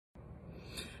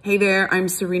Hey there, I'm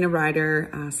Serena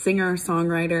Ryder, singer,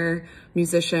 songwriter,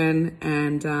 musician,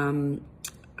 and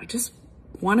I just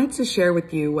wanted to share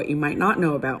with you what you might not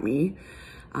know about me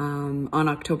on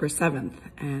October 7th.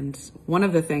 And one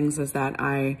of the things is that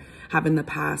I have in the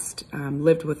past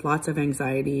lived with lots of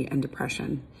anxiety and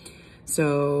depression.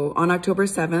 So on October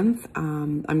 7th,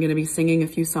 I'm going to be singing a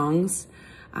few songs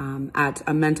at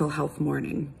a mental health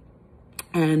morning.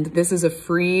 And this is a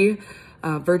free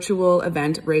virtual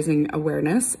event raising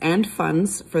awareness and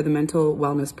funds for the mental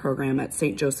wellness program at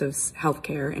St. Joseph's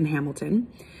Healthcare in Hamilton.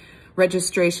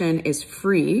 Registration is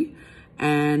free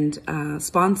and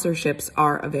sponsorships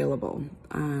are available.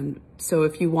 So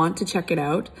if you want to check it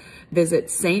out, visit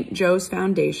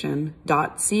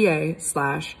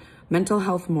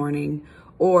stjoesfoundation.ca/mentalhealthmorning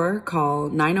or call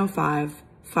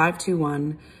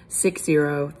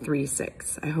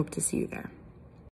 905-521-6036. I hope to see you there.